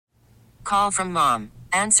Call from mom.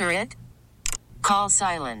 Answer it. Call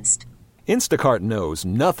silenced. Instacart knows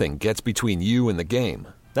nothing gets between you and the game.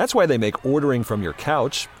 That's why they make ordering from your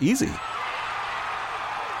couch easy.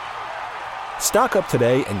 Stock up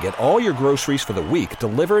today and get all your groceries for the week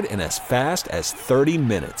delivered in as fast as 30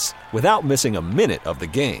 minutes without missing a minute of the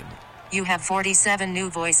game. You have 47 new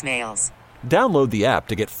voicemails. Download the app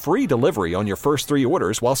to get free delivery on your first 3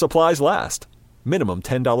 orders while supplies last. Minimum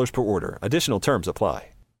 $10 per order. Additional terms apply.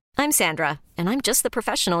 I'm Sandra, and I'm just the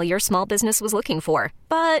professional your small business was looking for.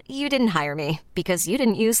 But you didn't hire me because you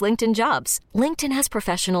didn't use LinkedIn Jobs. LinkedIn has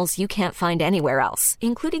professionals you can't find anywhere else,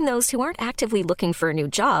 including those who aren't actively looking for a new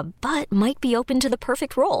job, but might be open to the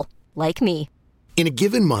perfect role, like me. In a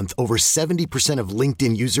given month, over 70% of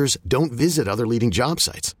LinkedIn users don't visit other leading job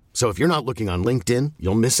sites. So if you're not looking on LinkedIn,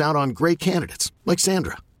 you'll miss out on great candidates like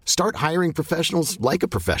Sandra. Start hiring professionals like a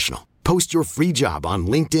professional. Post your free job on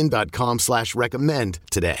linkedin.com/recommend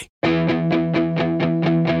today.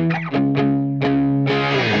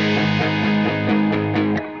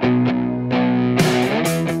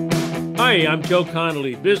 Hi, I'm Joe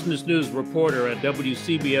Connolly, business news reporter at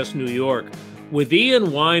WCBS New York, with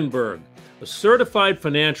Ian Weinberg, a certified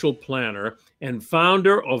financial planner and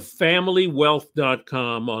founder of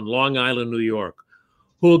FamilyWealth.com on Long Island, New York,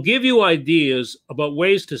 who will give you ideas about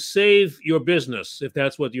ways to save your business if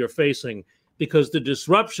that's what you're facing, because the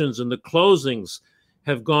disruptions and the closings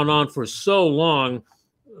have gone on for so long.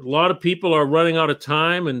 A lot of people are running out of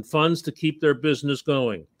time and funds to keep their business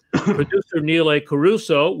going. Producer Neil A.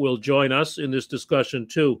 Caruso will join us in this discussion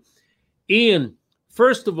too. Ian,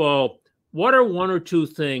 first of all, what are 1 or 2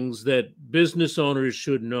 things that business owners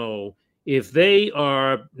should know if they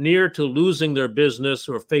are near to losing their business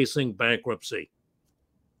or facing bankruptcy?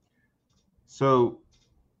 So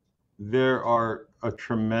there are a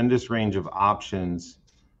tremendous range of options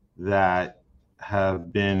that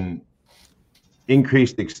have been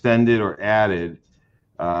increased, extended, or added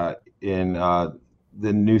in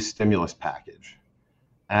the new stimulus package.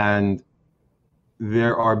 And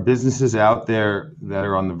there are businesses out there that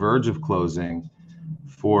are on the verge of closing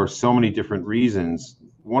for so many different reasons.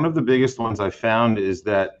 One of the biggest ones I found is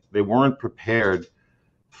that they weren't prepared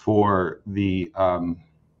for the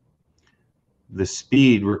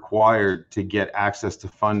speed required to get access to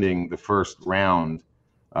funding the first round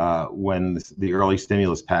when the early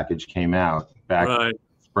stimulus package came out back in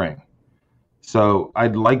spring. So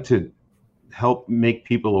I'd like to help make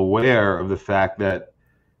people aware of the fact that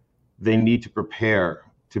they need to prepare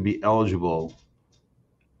to be eligible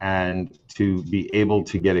and to be able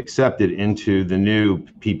to get accepted into the new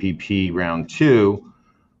PPP round 2.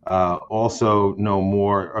 Also know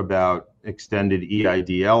more about extended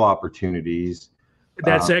EIDL opportunities.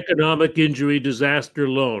 That's economic injury disaster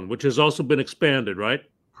loan, which has also been expanded, right?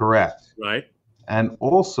 Correct. Right. And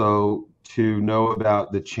also to know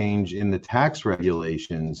about the change in the tax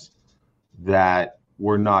regulations that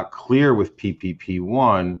were not clear with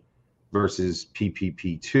PPP1 versus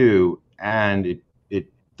PPP2, and it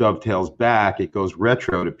dovetails back, it goes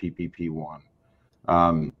retro to PPP1.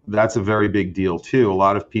 That's a very big deal too. A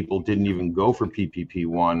lot of people didn't even go for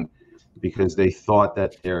PPP1 because they thought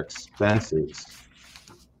that their expenses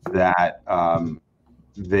that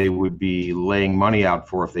they would be laying money out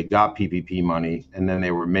for if they got PPP money, and then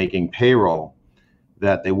they were making payroll,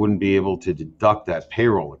 that they wouldn't be able to deduct that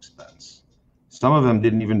payroll expense. Some of them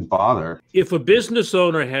didn't even bother. If a business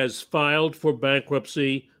owner has filed for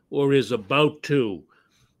bankruptcy or is about to,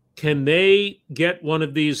 can they get one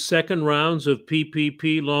of these second rounds of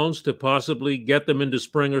PPP loans to possibly get them into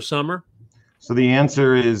spring or summer? So the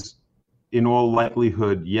answer is, in all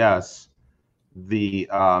likelihood, yes. They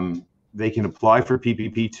can apply for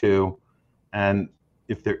PPP2, and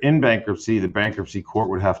if they're in bankruptcy, the bankruptcy court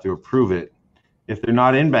would have to approve it. If they're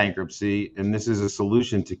not in bankruptcy, and this is a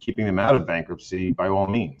solution to keeping them out of bankruptcy, by all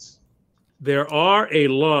means. There are a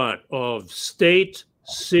lot of state,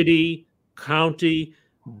 city, county,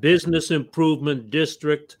 business improvement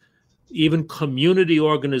district, even community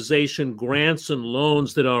organization grants and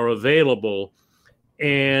loans that are available,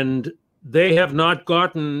 and they have not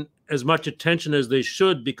gotten as much attention as they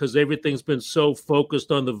should because everything's been so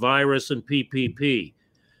focused on the virus and PPP.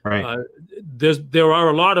 Right. There are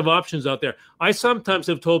a lot of options out there. I sometimes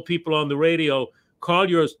have told people on the radio, call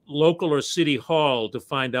your local or city hall to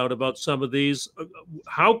find out about some of these.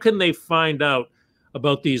 How can they find out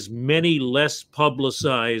about these many less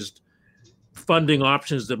publicized funding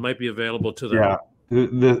options that might be available to them? Yeah,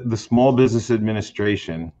 the Small Business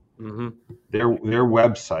Administration, their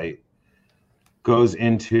website goes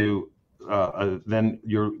into then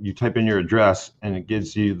you type in your address and it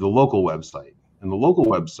gives you the local website. And the local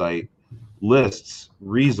website lists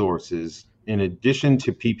resources in addition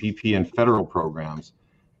to PPP and federal programs.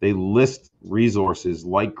 They list resources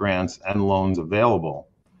like grants and loans available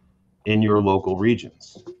in your local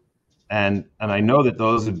regions. And I know that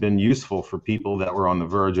those have been useful for people that were on the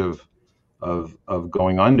verge of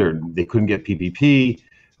going under. They couldn't get PPP,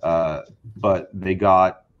 but they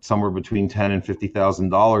got somewhere between $10,000 and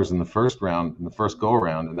 $50,000 in the first round, in the first go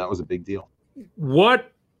around, and that was a big deal.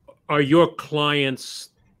 What are your clients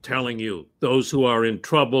telling you, those who are in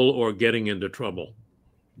trouble or getting into trouble?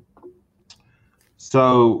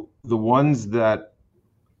 So the ones that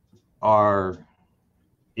are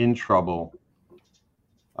in trouble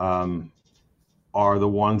are the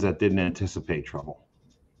ones that didn't anticipate trouble,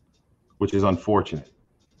 which is unfortunate.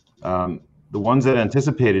 The ones that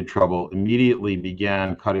anticipated trouble immediately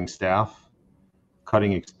began cutting staff,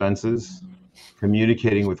 cutting expenses,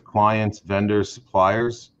 communicating with clients, vendors,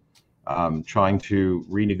 suppliers, trying to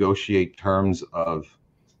renegotiate terms of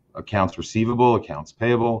accounts receivable, accounts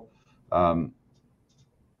payable,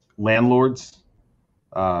 landlords,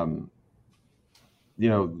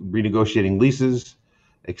 renegotiating leases,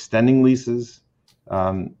 extending leases.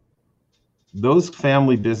 Those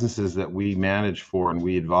family businesses that we manage for and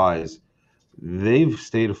we advise, they've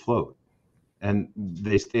stayed afloat, and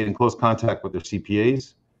they stayed in close contact with their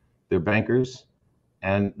CPAs, their bankers,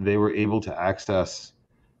 and they were able to access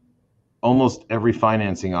almost every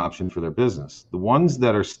financing option for their business. The ones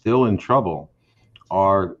that are still in trouble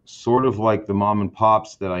are sort of like the mom and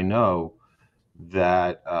pops that I know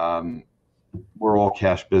that were all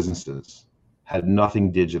cash businesses, had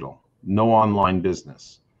nothing digital, no online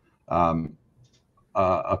business. A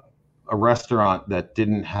restaurant that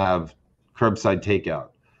didn't have curbside takeout,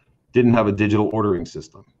 didn't have a digital ordering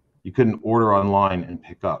system. You couldn't order online and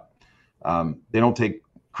pick up. They don't take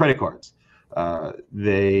credit cards.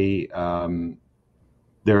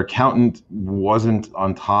 Their accountant wasn't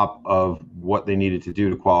on top of what they needed to do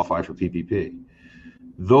to qualify for PPP.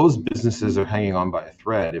 Those businesses are hanging on by a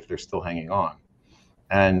thread if they're still hanging on.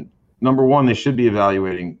 And number one, they should be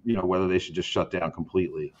evaluating, whether they should just shut down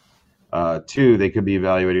completely. Two, they could be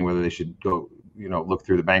evaluating whether they should go, look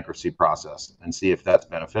through the bankruptcy process and see if that's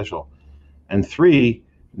beneficial. And three,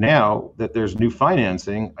 now that there's new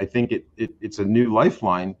financing, I think it's a new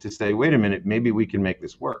lifeline to say, wait a minute, maybe we can make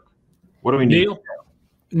this work. What do we need?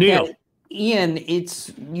 Neil. Yeah, Ian,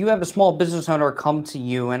 you have a small business owner come to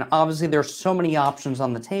you, and obviously there's so many options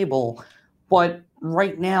on the table, but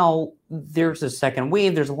right now there's a second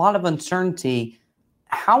wave, there's a lot of uncertainty.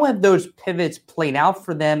 How have those pivots played out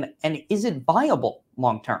for them, and is it viable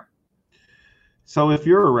long term? So if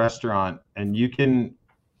you're a restaurant and you can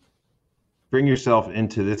bring yourself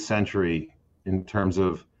into this century in terms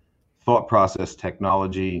of thought process,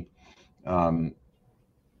 technology,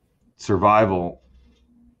 survival,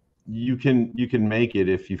 you can make it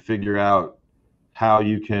if you figure out how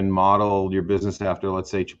you can model your business after, let's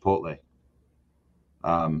say, Chipotle,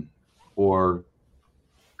 or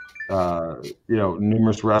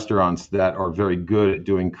numerous restaurants that are very good at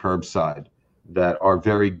doing curbside, that are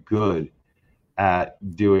very good at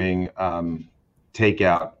doing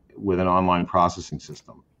takeout with an online processing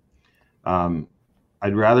system.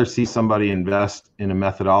 I'd rather see somebody invest in a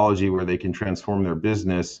methodology where they can transform their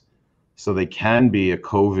business so they can be a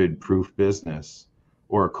COVID-proof business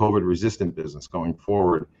or a COVID-resistant business going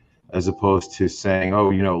forward, as opposed to saying,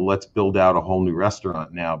 let's build out a whole new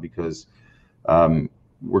restaurant now because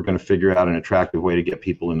we're going to figure out an attractive way to get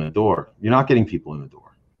people in the door. You're not getting people in the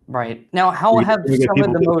door. Right. Now, how have some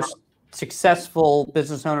of the most successful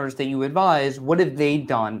business owners that you advise, what have they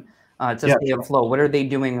done to stay afloat? What are they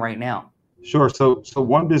doing right now? Sure. So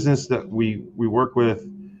one business that we work with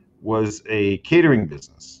was a catering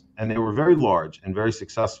business, and they were very large and very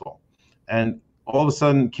successful. And all of a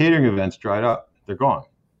sudden, catering events dried up. They're gone.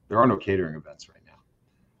 There are no catering events right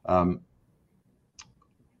now.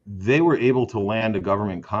 They were able to land a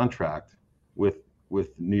government contract with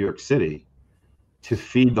New York City to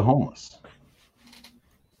feed the homeless.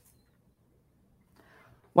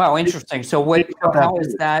 Wow, interesting. So how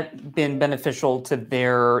has that been beneficial to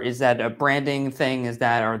is that a branding thing?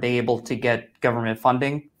 Are they able to get government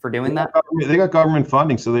funding for doing that? They got government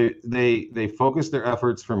funding. So they focus their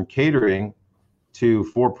efforts from catering to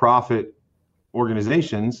for-profit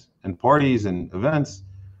organizations and parties and events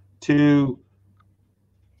to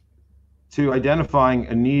identifying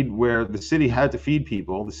a need where the city had to feed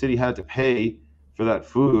people, the city had to pay for that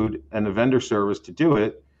food and the vendor service to do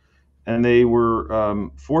it. And they were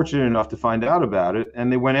fortunate enough to find out about it,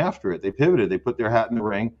 and they went after it. They pivoted. They put their hat in the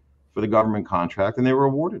ring for the government contract, and they were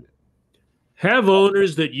awarded it. Have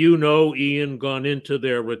owners that Ian, gone into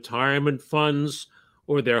their retirement funds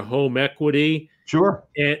or their home equity. Sure.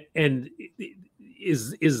 And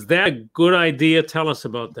is that a good idea? Tell us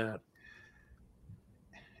about that.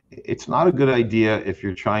 It's not a good idea if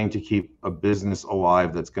you're trying to keep a business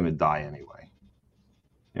alive that's going to die anyway.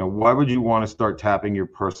 Why would you want to start tapping your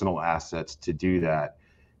personal assets to do that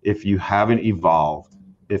if you haven't evolved,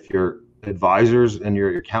 if your advisors and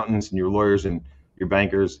your accountants and your lawyers and your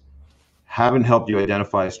bankers haven't helped you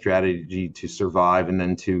identify a strategy to survive and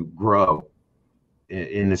then to grow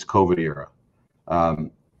in this COVID era?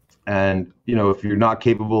 And if you're not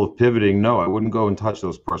capable of pivoting, no, I wouldn't go and touch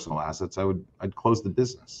those personal assets. I'd close the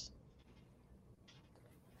business.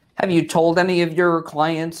 Have you told any of your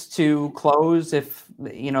clients to close if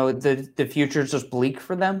the future is just bleak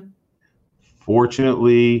for them?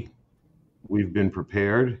 Fortunately, we've been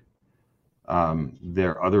prepared.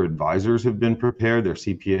 Their other advisors have been prepared, their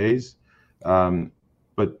CPAs.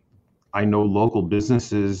 But I know local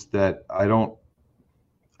businesses that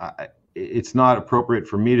it's not appropriate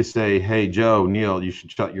for me to say, hey, Joe, Neil, you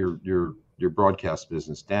should shut your broadcast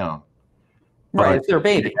business down. Right, it's their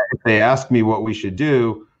baby. If they ask me what we should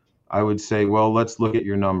do, I would say, well, let's look at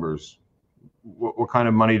your numbers. What kind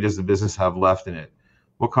of money does the business have left in it?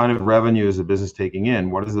 What kind of revenue is the business taking in?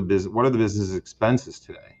 What are the business expenses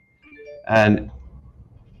today? And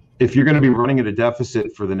if you're going to be running at a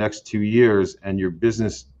deficit for the next 2 years and your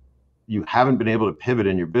business, you haven't been able to pivot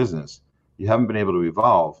in your business, you haven't been able to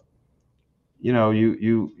evolve, you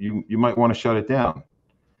might want to shut it down.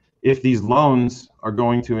 If these loans are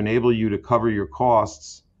going to enable you to cover your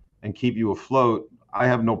costs and keep you afloat, I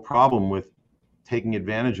have no problem with taking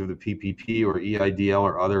advantage of the PPP or EIDL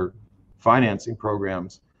or other financing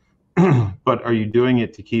programs. But are you doing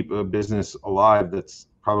it to keep a business alive that's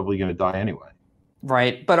probably going to die anyway?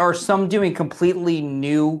 Right. But are some doing completely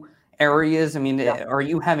new areas? I mean, Are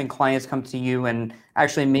you having clients come to you and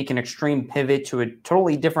actually make an extreme pivot to a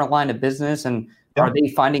totally different line of business? And are they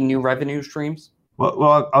finding new revenue streams?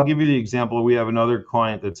 Well, I'll give you the example. We have another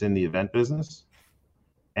client that's in the event business.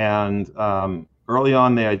 And early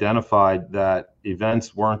on, they identified that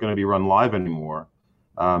events weren't going to be run live anymore.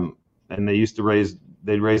 And they used to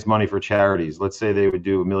they'd raise money for charities. Let's say they would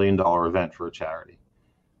do $1 million event for a charity.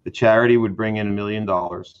 The charity would bring in $1 million.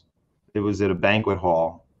 It was at a banquet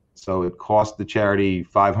hall. So it cost the charity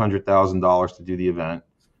 $500,000 to do the event.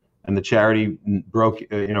 And the charity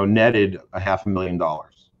netted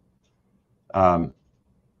 $500,000.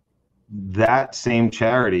 That same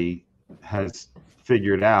charity has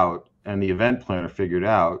figured out, and the event planner figured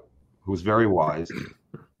out, who was very wise,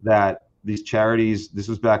 that these charities, this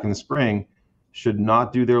was back in the spring, should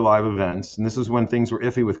not do their live events. And this is when things were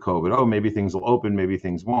iffy with COVID. Oh, maybe things will open, maybe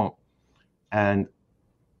things won't. And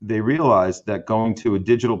they realized that going to a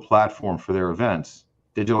digital platform for their events,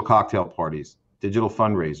 digital cocktail parties, digital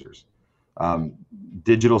fundraisers,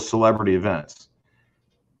 digital celebrity events,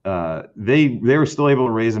 they were still able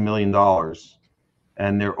to raise $1 million.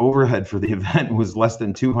 And their overhead for the event was less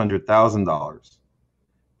than $200,000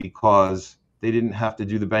 because they didn't have to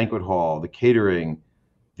do the banquet hall, the catering,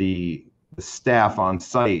 the staff on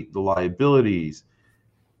site, the liabilities.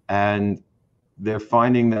 And they're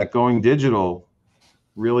finding that going digital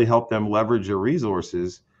really helped them leverage their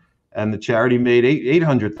resources. And the charity made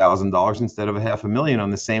 $800,000 instead of $500,000 on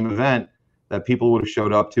the same event that people would have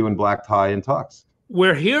showed up to in black tie and tux.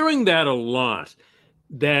 We're hearing that a lot,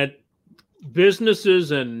 that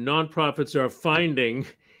businesses and nonprofits are finding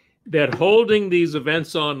that holding these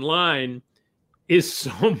events online is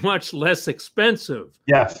so much less expensive.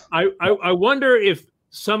 Yes. I wonder if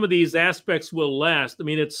some of these aspects will last. I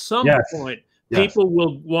mean, at some point, people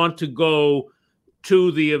will want to go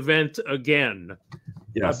to the event again.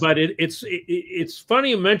 Yes. But it's funny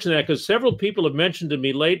you mention that, because several people have mentioned to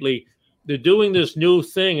me lately, they're doing this new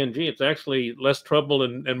thing, and it's actually less trouble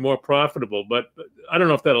and more profitable. But I don't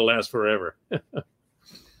know if that'll last forever.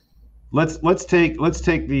 Let's take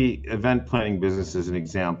the event planning business as an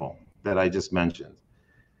example that I just mentioned.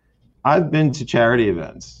 I've been to charity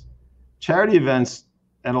events. Charity events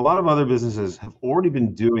and a lot of other businesses have already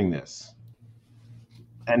been doing this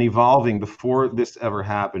and evolving before this ever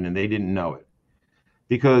happened, and they didn't know it.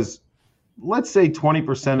 Because let's say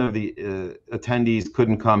 20% of the attendees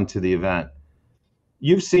couldn't come to the event.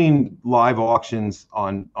 You've seen live auctions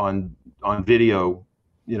on video,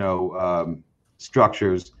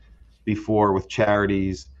 structures before with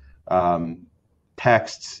charities,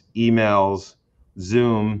 texts, emails,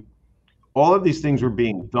 Zoom. All of these things were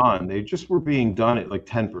being done. They just were being done at like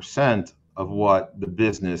 10% of what the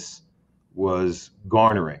business was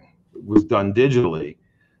garnering. It was done digitally.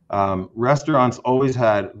 Restaurants always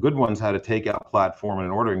had, good ones had a takeout platform and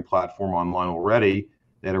an ordering platform online already.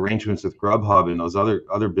 They had arrangements with Grubhub and those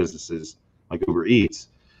other businesses like Uber Eats.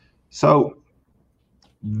 So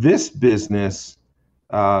this business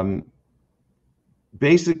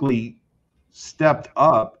basically stepped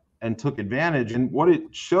up and took advantage. And what it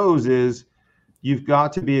shows is you've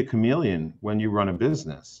got to be a chameleon when you run a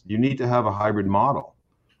business. You need to have a hybrid model,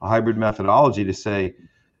 a hybrid methodology to say,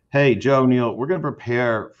 hey, Joe, Neil, we're going to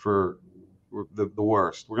prepare for the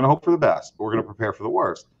worst. We're going to hope for the best, but we're going to prepare for the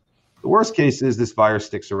worst. The worst case is this virus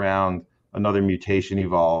sticks around, another mutation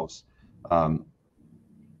evolves.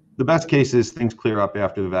 The best case is things clear up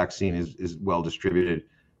after the vaccine is well distributed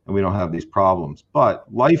and we don't have these problems.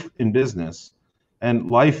 But life in business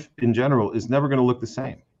and life in general is never going to look the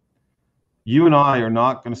same. You and I are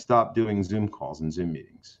not going to stop doing Zoom calls and Zoom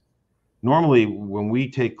meetings. Normally, when we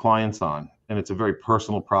take clients on, and it's a very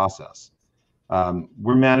personal process,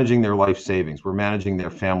 we're managing their life savings. We're managing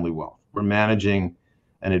their family wealth. We're managing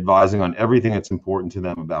and advising on everything that's important to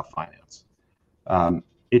them about finance.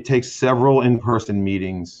 It takes several in-person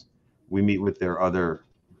meetings. We meet with their other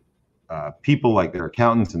people, like their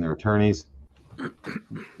accountants and their attorneys.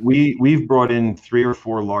 We've brought in 3 or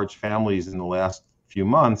 4 large families in the last few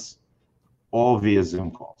months, all via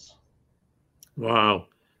Zoom calls. Wow.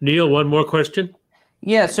 Neil, one more question?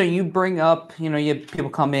 Yeah, so you bring up, you have people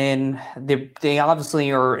come in, they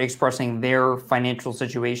obviously are expressing their financial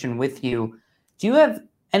situation with you. Do you have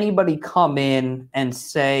anybody come in and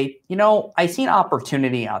say, I see an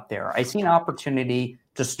opportunity out there. I see an opportunity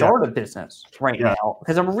to start a business now?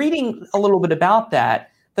 Because I'm reading a little bit about that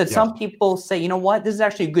some people say, you know what, this is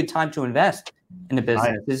actually a good time to invest in a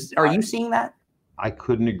business. Are you seeing that? I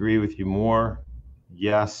couldn't agree with you more.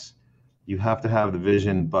 Yes, you have to have the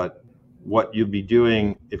vision, but what you'll be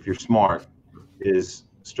doing if you're smart is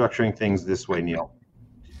structuring things this way, Neil.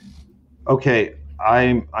 Okay,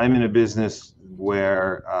 I'm in a business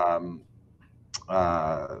where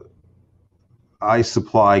I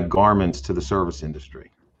supply garments to the service industry,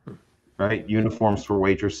 right? Uniforms for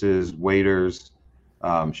waitresses, waiters,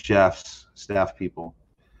 chefs, staff people.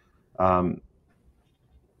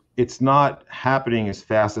 It's not happening as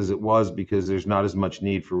fast as it was because there's not as much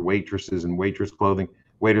need for waitresses and waiters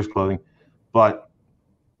clothing, but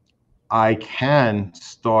I can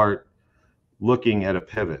start looking at a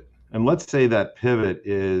pivot. And let's say that pivot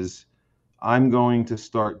is I'm going to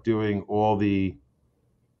start doing all the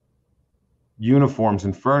uniforms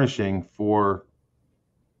and furnishing for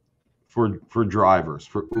drivers,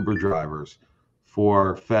 for Uber drivers,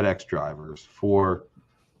 for FedEx drivers, for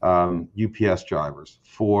UPS drivers,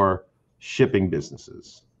 for shipping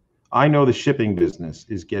businesses. I know the shipping business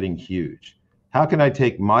is getting huge. How can I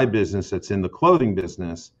take my business that's in the clothing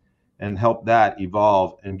business and help that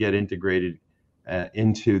evolve and get integrated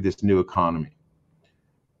into this new economy?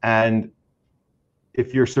 And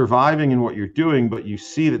if you're surviving in what you're doing, but you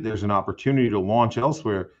see that there's an opportunity to launch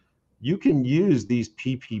elsewhere, you can use these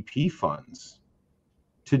PPP funds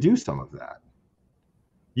to do some of that.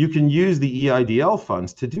 You can use the EIDL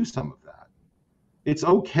funds to do some of that. It's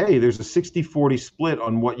okay. There's a 60-40 split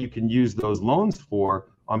on what you can use those loans for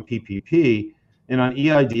on PPP. And on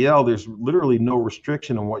EIDL, there's literally no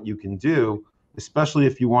restriction on what you can do, especially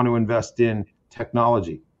if you want to invest in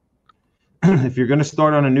technology. If you're going to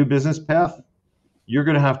start on a new business path, you're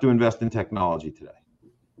going to have to invest in technology today.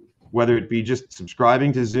 Whether it be just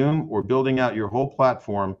subscribing to Zoom or building out your whole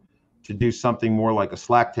platform to do something more like a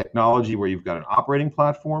Slack technology where you've got an operating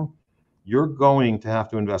platform, you're going to have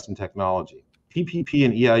to invest in technology. PPP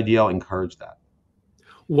and EIDL encourage that.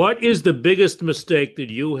 What is the biggest mistake that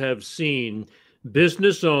you have seen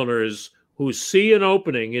business owners who see an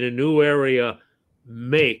opening in a new area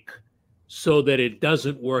make so that it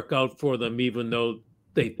doesn't work out for them, even though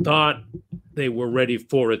they thought they were ready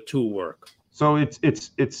for it to work? So it's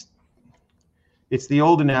the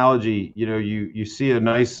old analogy, you see a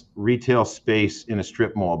nice retail space in a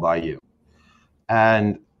strip mall by you,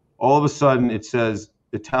 and all of a sudden it says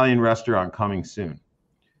Italian restaurant coming soon.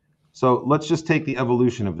 So let's just take the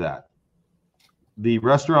evolution of that. The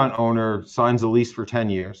restaurant owner signs a lease for 10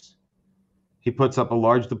 years. He puts up a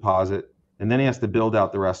large deposit, and then he has to build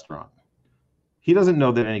out the restaurant. He doesn't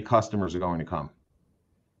know that any customers are going to come,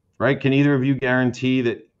 right? Can either of you guarantee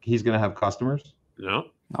that he's going to have customers? No.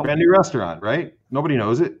 Brand new restaurant, right? Nobody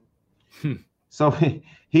knows it. So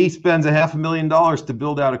he spends $500,000 to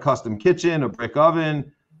build out a custom kitchen, a brick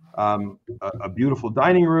oven, a beautiful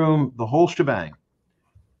dining room, the whole shebang.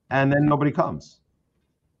 And then nobody comes.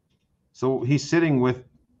 So he's sitting with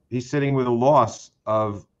a loss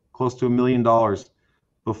of close to $1 million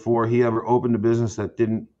before he ever opened a business that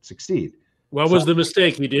didn't succeed. What was the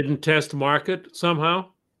mistake? He didn't test market somehow?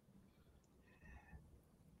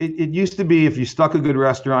 it used to be if you stuck a good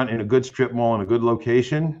restaurant in a good strip mall in a good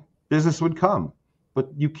location, business would come. But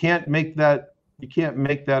you can't make that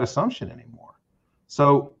assumption anymore.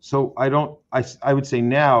 So I would say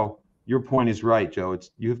now your point is right, Joe.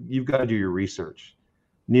 You've got to do your research.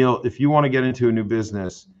 Neil, if you want to get into a new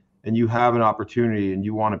business and you have an opportunity and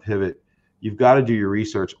you want to pivot, you've got to do your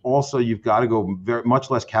research. Also, you've got to go much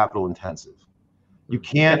less capital intensive. You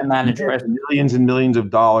can't manage millions and millions of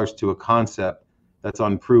dollars to a concept that's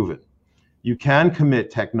unproven. You can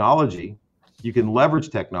commit technology. You can leverage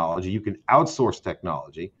technology. You can outsource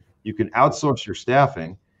technology. You can outsource your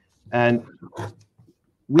staffing. And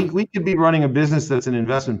we could be running a business that's an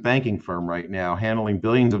investment banking firm right now, handling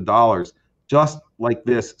billions of dollars, just like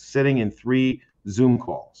this, sitting in 3 Zoom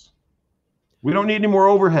calls. We don't need any more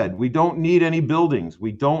overhead. We don't need any buildings.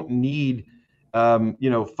 We don't need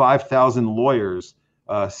 5,000 lawyers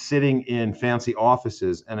sitting in fancy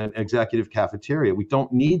offices and an executive cafeteria. We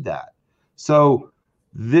don't need that. So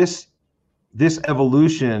this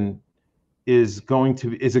evolution is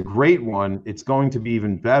a great one. It's going to be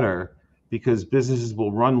even better because businesses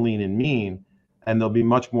will run lean and mean, and they'll be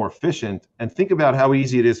much more efficient. And think about how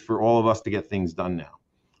easy it is for all of us to get things done now.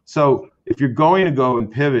 So if you're going to go and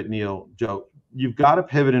pivot, Neil, Joe, you've got to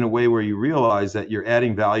pivot in a way where you realize that you're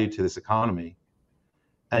adding value to this economy,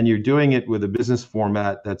 and you're doing it with a business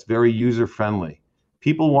format that's very user-friendly.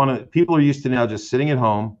 People are used to now just sitting at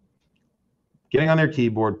home, getting on their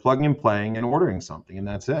keyboard, plugging and playing, and ordering something, and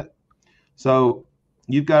that's it. So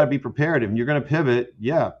you've got to be prepared. If you're going to pivot,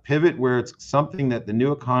 pivot where it's something that the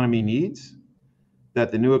new economy needs, that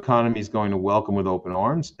the new economy is going to welcome with open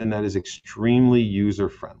arms, and that is extremely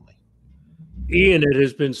user-friendly. Ian, it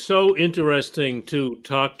has been so interesting to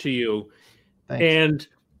talk to you. Thanks. And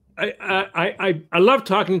I love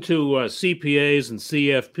talking to CPAs and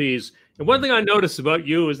CFPs. And one thing I notice about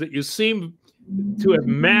you is that you seem to have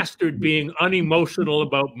mastered being unemotional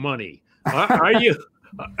about money. Are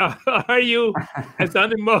you as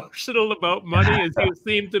unemotional about money as you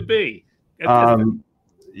seem to be?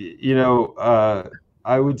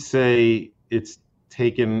 I would say it's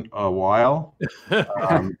taken a while.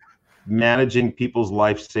 Managing people's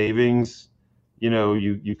life savings,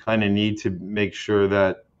 you kind of need to make sure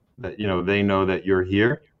that they know that you're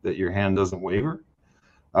here, that your hand doesn't waver.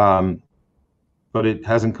 But it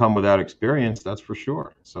hasn't come without experience, that's for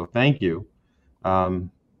sure. So thank you.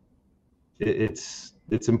 It's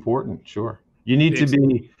important, sure. You need to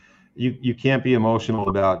be, you can't be emotional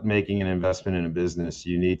about making an investment in a business.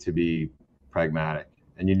 You need to be pragmatic,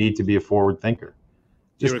 and you need to be a forward thinker.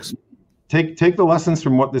 Just take the lessons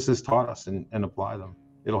from what this has taught us and apply them.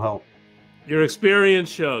 It'll help. Your experience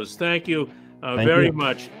shows. Thank you very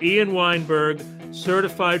much. Ian Weinberg,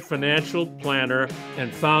 certified financial planner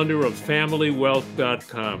and founder of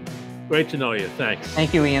FamilyWealth.com. Great to know you. Thanks.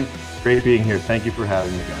 Thank you, Ian. Great being here. Thank you for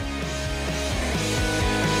having me, guys.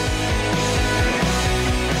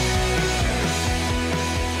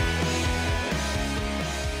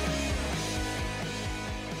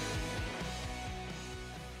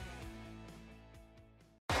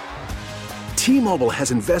 T-Mobile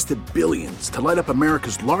has invested billions to light up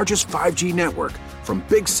America's largest 5G network, from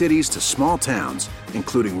big cities to small towns,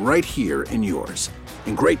 including right here in yours.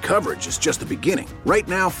 And great coverage is just the beginning. Right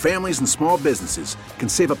now, families and small businesses can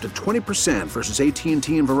save up to 20% versus AT&T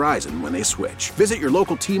and Verizon when they switch. Visit your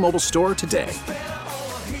local T-Mobile store today.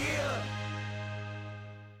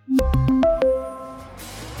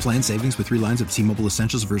 Plan savings with 3 lines of T-Mobile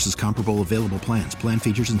Essentials versus comparable available plans. Plan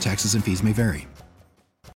features and taxes and fees may vary.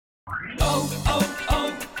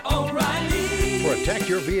 Protect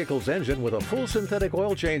your vehicle's engine with a full synthetic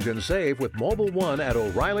oil change and save with Mobil 1 at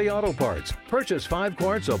O'Reilly Auto Parts. Purchase 5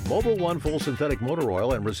 quarts of Mobil 1 full synthetic motor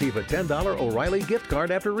oil and receive a $10 O'Reilly gift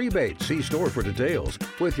card after rebate. See store for details.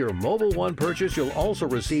 With your Mobil 1 purchase, you'll also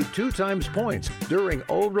receive 2 times points during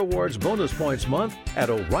O Rewards Bonus Points Month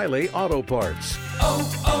at O'Reilly Auto Parts.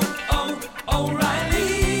 O'Reilly.